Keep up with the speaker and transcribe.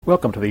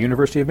Welcome to the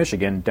University of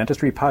Michigan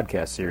Dentistry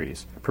Podcast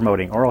Series,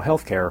 promoting oral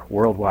health care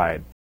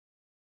worldwide.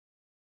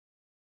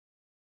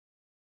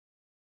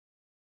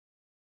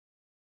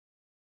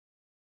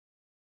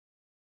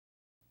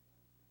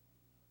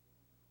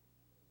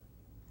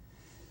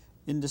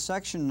 In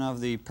dissection of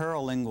the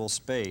paralingual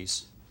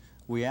space,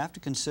 we have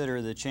to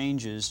consider the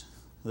changes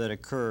that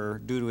occur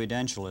due to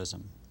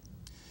edentulation.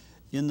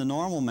 In the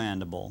normal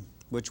mandible,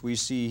 which we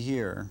see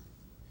here,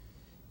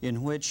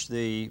 in which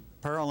the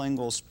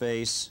paralingual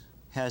space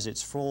has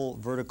its full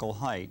vertical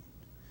height,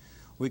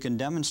 we can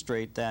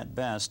demonstrate that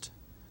best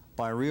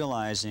by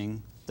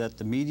realizing that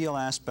the medial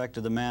aspect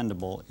of the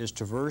mandible is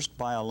traversed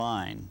by a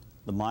line,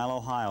 the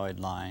mylohyoid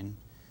line,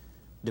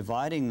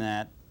 dividing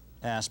that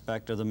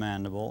aspect of the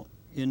mandible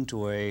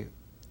into a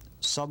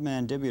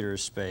submandibular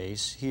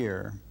space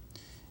here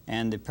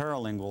and the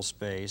paralingual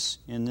space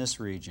in this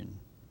region.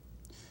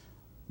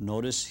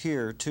 Notice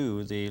here,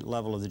 too, the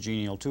level of the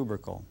genial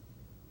tubercle.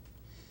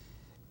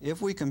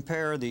 If we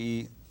compare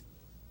the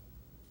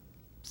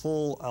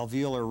full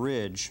alveolar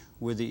ridge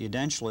with the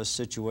edentulous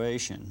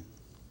situation,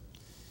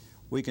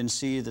 we can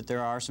see that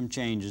there are some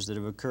changes that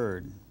have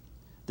occurred.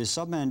 The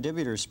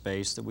submandibular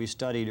space that we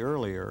studied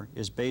earlier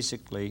is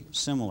basically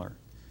similar.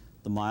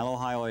 The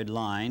mylohyoid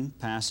line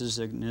passes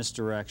in this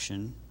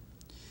direction,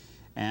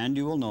 and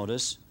you will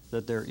notice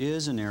that there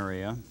is an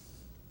area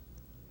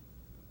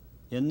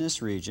in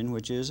this region,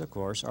 which is, of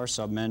course, our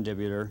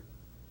submandibular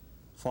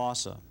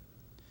fossa.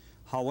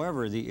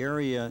 However, the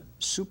area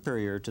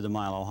superior to the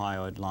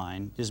mylohyoid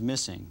line is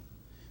missing.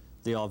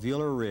 The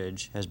alveolar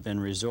ridge has been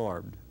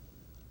resorbed.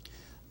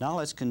 Now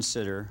let's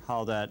consider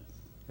how that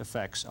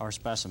affects our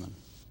specimen.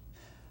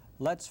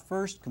 Let's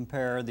first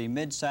compare the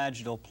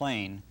mid-sagittal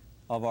plane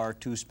of our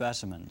two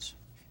specimens.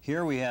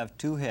 Here we have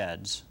two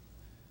heads,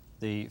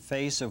 the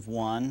face of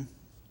one,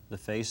 the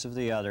face of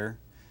the other,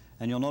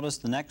 and you'll notice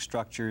the neck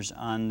structures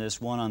on this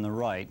one on the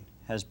right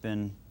has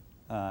been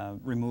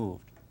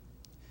removed.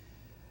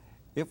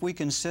 If we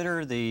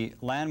consider the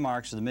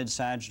landmarks of the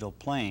mid-sagittal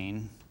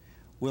plane,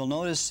 we'll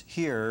notice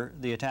here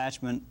the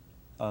attachment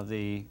of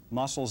the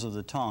muscles of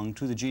the tongue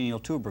to the genial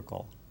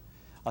tubercle.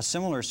 A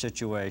similar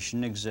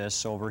situation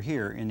exists over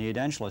here in the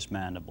edentulous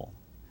mandible.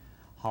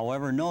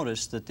 However,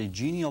 notice that the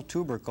genial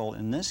tubercle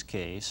in this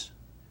case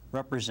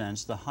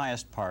represents the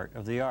highest part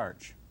of the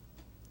arch.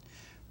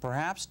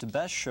 Perhaps to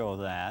best show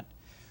that,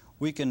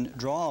 we can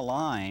draw a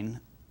line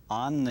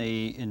on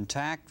the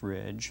intact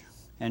ridge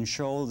and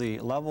show the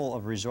level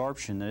of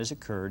resorption that has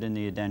occurred in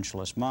the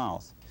edentulous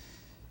mouth.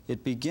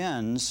 It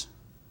begins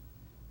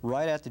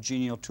right at the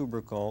genial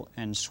tubercle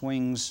and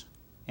swings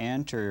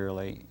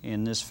anteriorly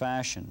in this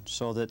fashion,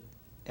 so that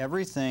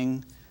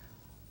everything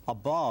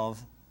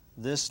above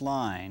this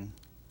line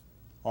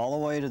all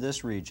the way to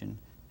this region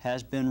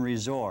has been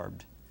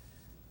resorbed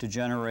to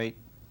generate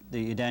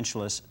the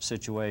edentulous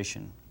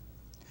situation.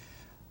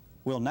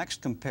 We'll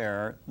next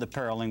compare the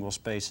paralingual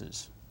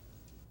spaces.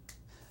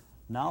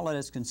 Now let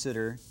us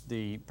consider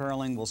the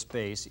paralingual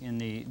space in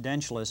the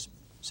edentulous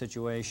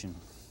situation.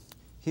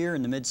 Here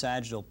in the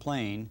mid-sagittal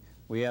plane,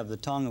 we have the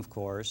tongue, of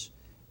course,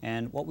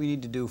 and what we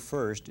need to do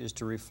first is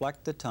to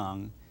reflect the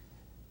tongue,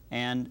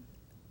 and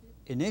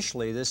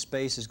initially this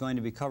space is going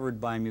to be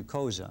covered by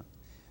mucosa.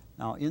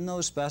 Now, in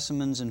those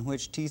specimens in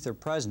which teeth are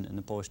present in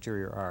the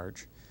posterior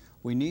arch,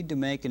 we need to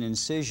make an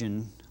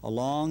incision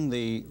along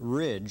the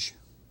ridge,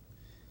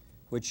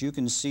 which you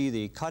can see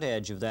the cut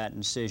edge of that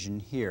incision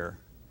here,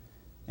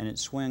 and it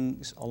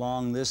swings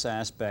along this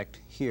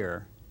aspect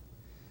here.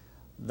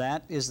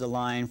 That is the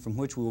line from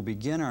which we will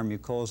begin our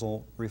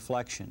mucosal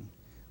reflection.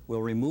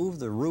 We'll remove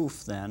the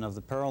roof then of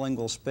the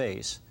paralingual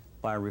space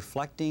by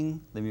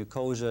reflecting the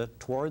mucosa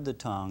toward the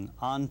tongue,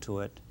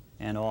 onto it,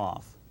 and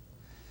off.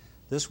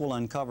 This will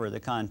uncover the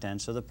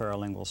contents of the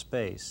paralingual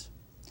space.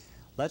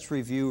 Let's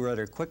review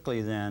rather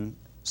quickly then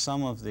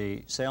some of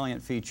the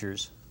salient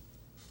features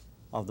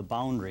of the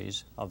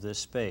boundaries of this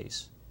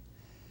space.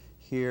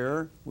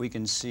 Here we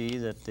can see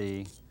that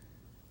the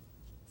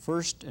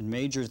first and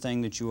major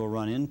thing that you will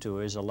run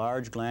into is a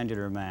large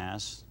glandular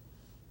mass,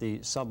 the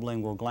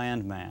sublingual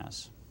gland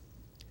mass.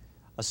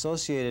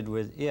 Associated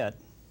with it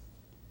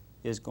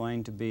is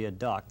going to be a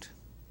duct,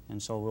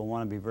 and so we'll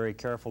want to be very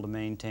careful to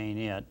maintain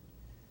it.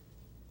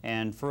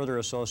 And further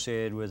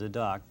associated with the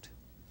duct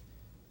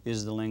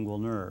is the lingual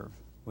nerve,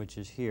 which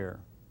is here.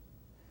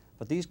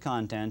 But these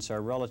contents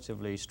are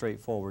relatively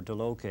straightforward to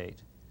locate.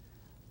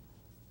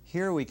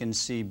 Here we can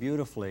see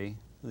beautifully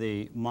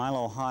the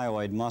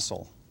mylohyoid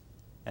muscle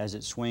as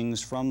it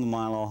swings from the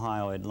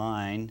mylohyoid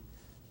line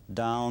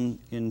down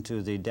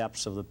into the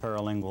depths of the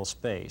paralingual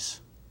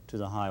space to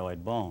the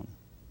hyoid bone.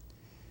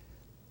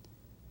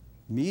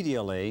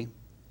 Medially,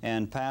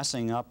 and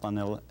passing up on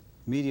the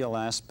medial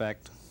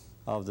aspect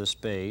of the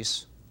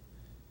space,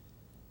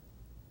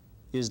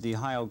 is the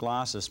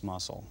hyoglossus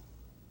muscle.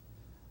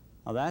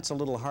 Now that's a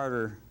little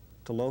harder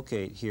to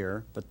locate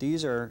here, but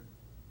these are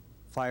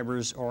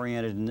fibers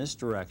oriented in this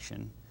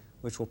direction,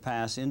 which will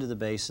pass into the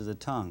base of the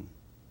tongue.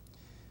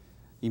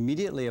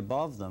 Immediately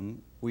above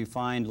them, we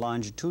find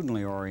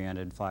longitudinally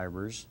oriented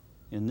fibers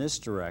in this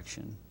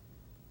direction,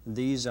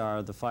 these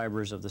are the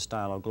fibers of the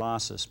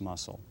styloglossus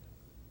muscle.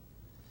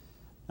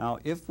 Now,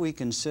 if we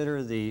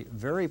consider the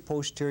very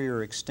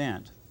posterior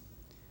extent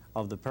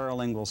of the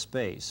paralingual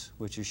space,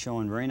 which is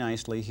shown very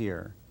nicely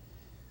here,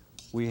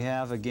 we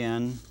have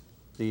again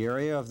the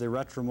area of the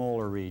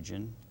retromolar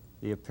region,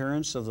 the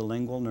appearance of the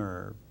lingual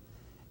nerve,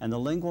 and the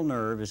lingual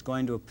nerve is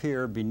going to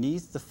appear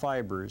beneath the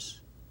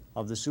fibers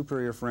of the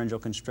superior pharyngeal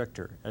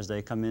constrictor as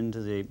they come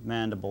into the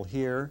mandible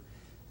here,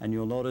 and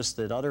you'll notice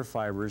that other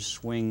fibers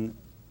swing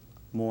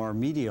more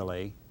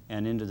medially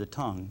and into the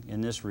tongue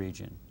in this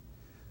region.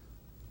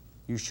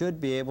 You should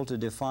be able to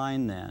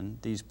define then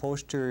these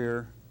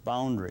posterior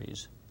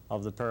boundaries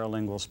of the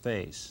paralingual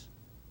space.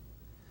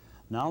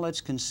 Now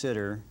let's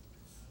consider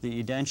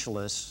the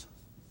edentulous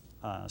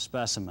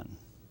specimen.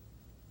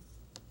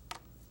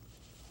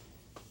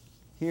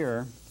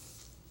 Here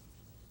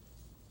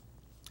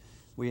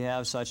we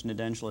have such an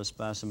edentulous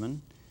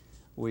specimen.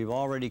 We've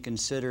already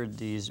considered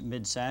these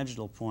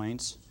mid-sagittal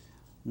points.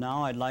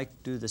 Now I'd like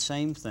to do the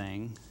same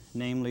thing,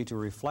 namely to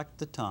reflect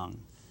the tongue.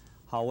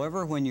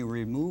 However, when you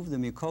remove the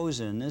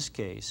mucosa in this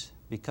case,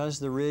 because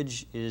the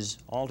ridge is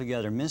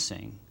altogether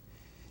missing,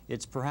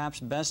 it's perhaps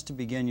best to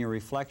begin your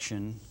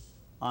reflection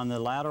on the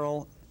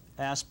lateral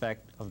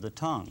aspect of the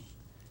tongue.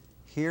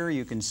 Here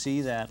you can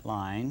see that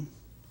line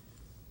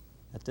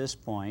at this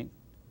point.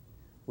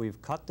 We've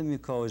cut the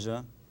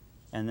mucosa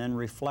and then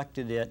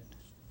reflected it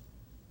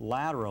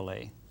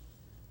laterally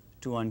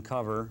to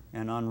uncover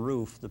and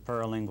unroof the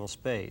paralingual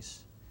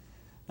space.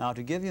 Now,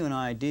 to give you an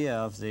idea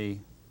of the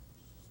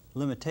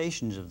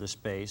limitations of the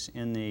space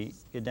in the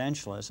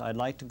edentulous, I'd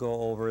like to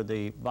go over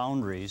the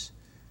boundaries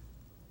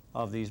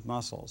of these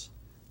muscles.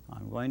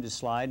 I'm going to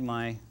slide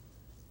my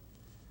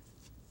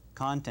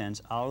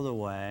contents out of the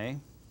way,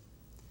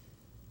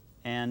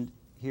 and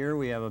here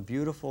we have a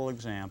beautiful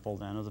example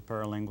then of the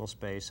paralingual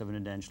space of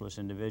an edentulous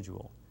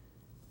individual.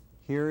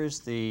 Here is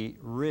the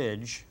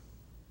ridge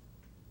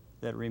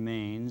that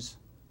remains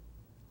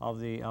of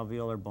the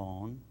alveolar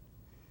bone.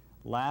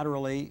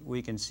 Laterally,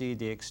 we can see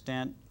the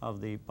extent of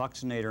the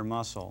buccinator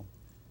muscle,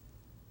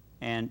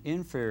 and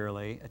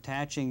inferiorly,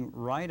 attaching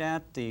right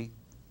at the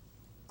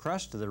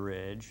crest of the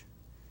ridge,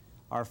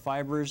 are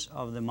fibers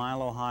of the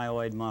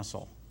mylohyoid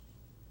muscle.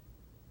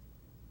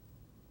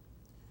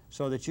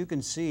 So that you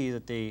can see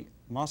that the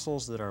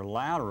muscles that are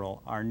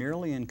lateral are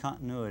nearly in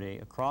continuity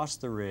across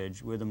the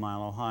ridge with the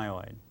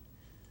mylohyoid.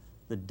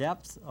 The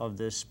depth of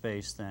this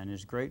space then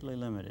is greatly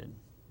limited.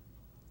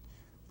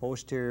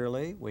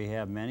 Posteriorly, we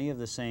have many of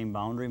the same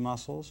boundary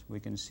muscles. We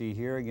can see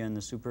here again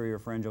the superior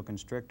pharyngeal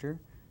constrictor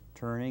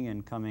turning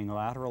and coming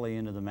laterally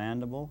into the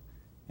mandible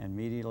and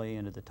medially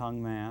into the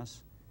tongue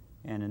mass,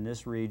 and in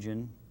this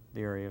region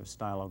the area of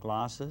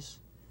styloglossus.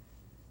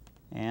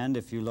 And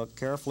if you look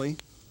carefully,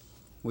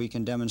 we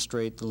can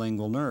demonstrate the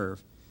lingual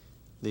nerve.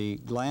 The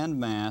gland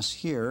mass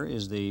here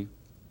is the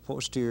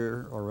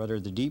posterior, or rather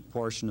the deep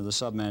portion of the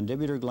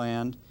submandibular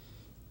gland,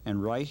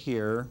 and right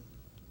here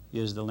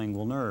is the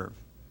lingual nerve.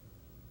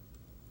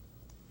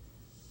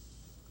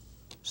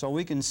 So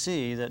we can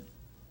see that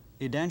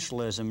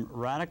edentulism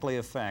radically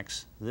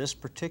affects this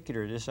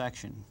particular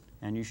dissection,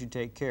 and you should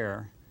take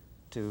care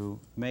to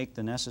make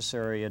the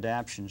necessary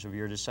adaptations of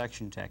your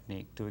dissection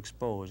technique to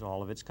expose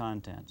all of its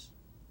contents.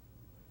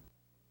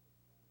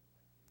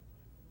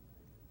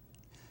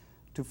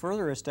 To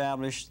further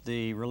establish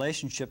the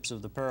relationships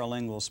of the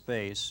paralingual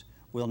space,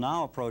 we'll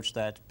now approach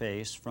that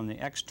space from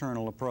the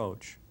external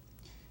approach.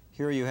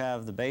 Here you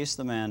have the base of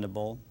the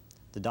mandible,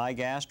 the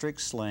digastric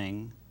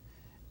sling,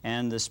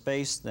 and the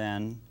space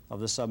then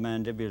of the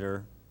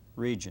submandibular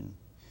region.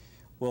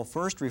 We'll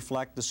first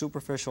reflect the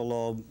superficial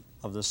lobe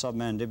of the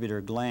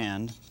submandibular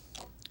gland,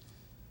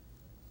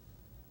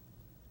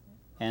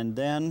 and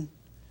then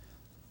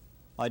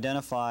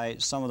identify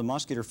some of the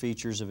muscular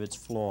features of its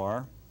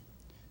floor,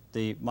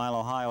 the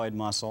mylohyoid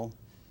muscle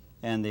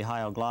and the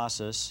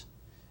hyoglossus,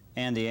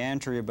 and the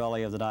anterior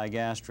belly of the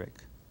digastric.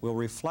 We'll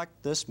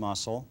reflect this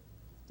muscle,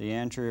 the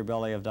anterior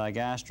belly of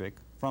digastric,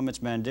 from its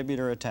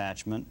mandibular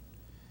attachment,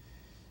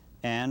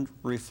 and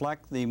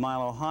reflect the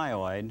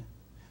mylohyoid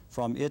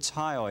from its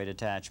hyoid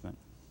attachment.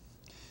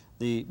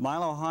 The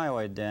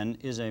mylohyoid then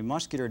is a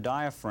muscular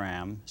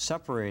diaphragm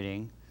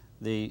separating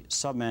the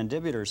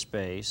submandibular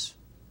space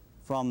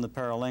from the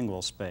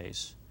paralingual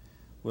space.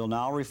 We'll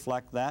now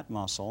reflect that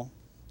muscle,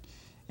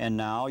 and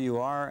now you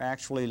are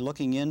actually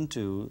looking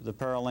into the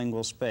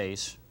paralingual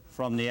space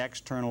from the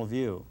external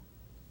view.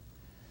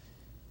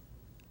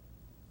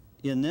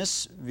 In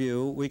this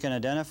view, we can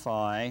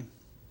identify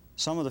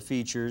some of the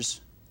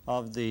features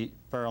of the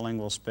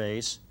paralingual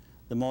space,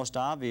 the most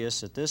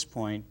obvious at this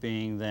point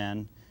being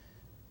then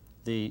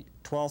the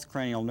 12th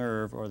cranial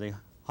nerve, or the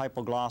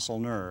hypoglossal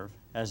nerve,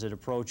 as it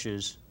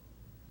approaches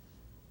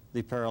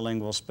the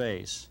paralingual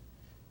space.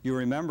 You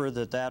remember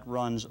that that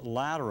runs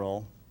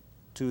lateral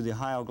to the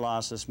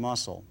hyoglossus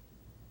muscle.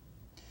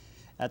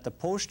 At the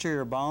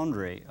posterior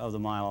boundary of the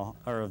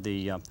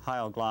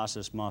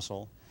hyoglossus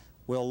muscle,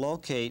 we'll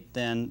locate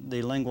then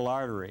the lingual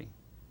artery.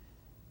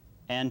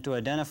 And to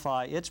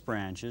identify its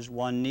branches,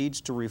 one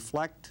needs to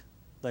reflect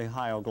the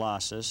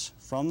hyoglossus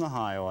from the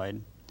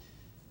hyoid,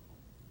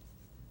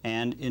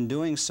 and in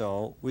doing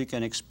so, we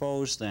can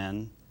expose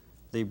then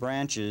the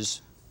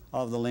branches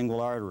of the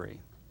lingual artery.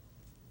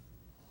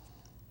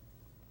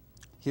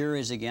 Here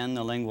is again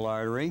the lingual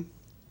artery,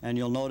 and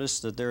you'll notice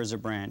that there is a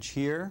branch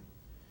here,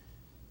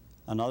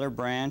 another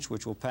branch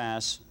which will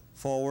pass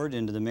forward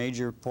into the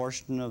major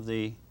portion of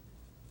the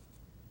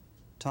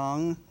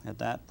tongue at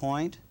that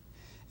point,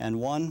 and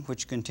one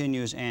which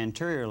continues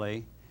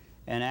anteriorly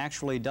and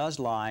actually does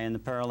lie in the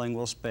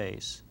paralingual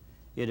space.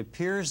 It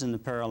appears in the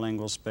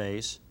paralingual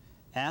space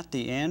at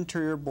the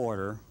anterior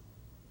border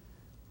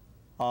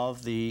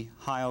of the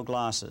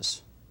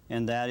hyoglossus,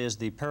 and that is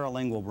the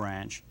paralingual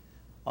branch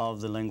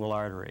of the lingual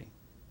artery.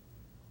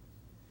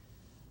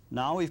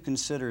 Now we've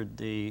considered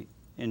the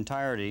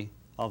entirety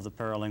of the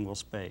paralingual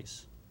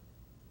space.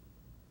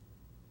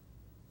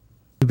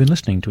 You've been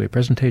listening to a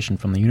presentation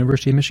from the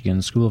University of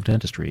Michigan School of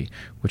Dentistry,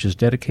 which is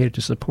dedicated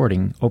to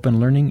supporting open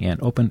learning and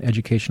open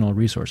educational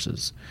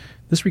resources.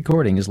 This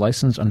recording is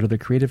licensed under the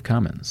Creative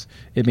Commons.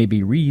 It may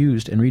be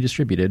reused and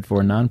redistributed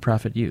for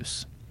nonprofit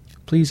use.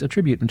 Please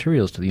attribute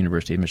materials to the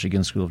University of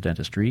Michigan School of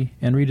Dentistry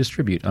and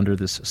redistribute under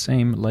this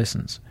same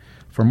license.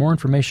 For more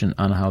information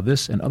on how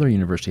this and other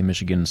University of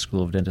Michigan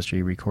School of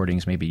Dentistry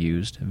recordings may be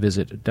used,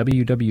 visit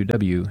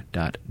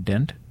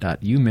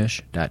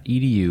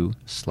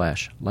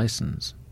www.dent.umich.edu/license.